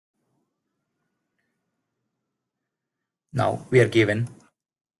Now we are given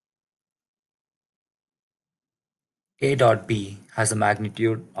A dot B has a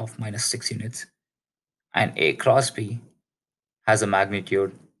magnitude of minus 6 units and A cross B has a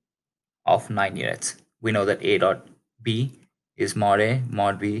magnitude of 9 units. We know that A dot B is mod A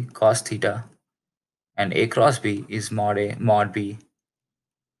mod B cos theta and A cross B is mod A mod B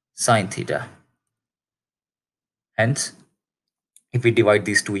sine theta. Hence, if we divide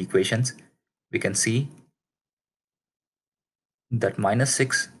these two equations, we can see that minus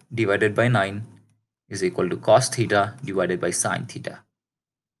 6 divided by 9 is equal to cos theta divided by sine theta,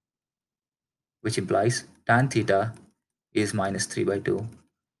 which implies tan theta is minus 3 by 2,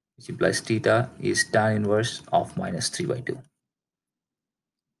 which implies theta is tan inverse of minus 3 by 2,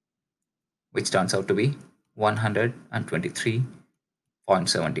 which turns out to be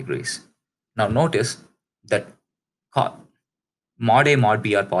 123.7 degrees. Now notice that mod A mod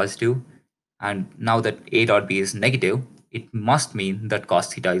B are positive, and now that A dot B is negative, it must mean that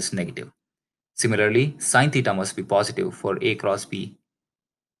cos theta is negative. Similarly, sine theta must be positive for A cross B.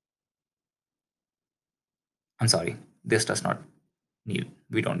 I'm sorry, this does not need,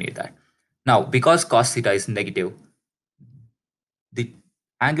 we don't need that. Now, because cos theta is negative, the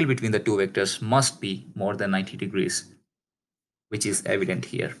angle between the two vectors must be more than 90 degrees, which is evident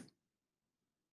here.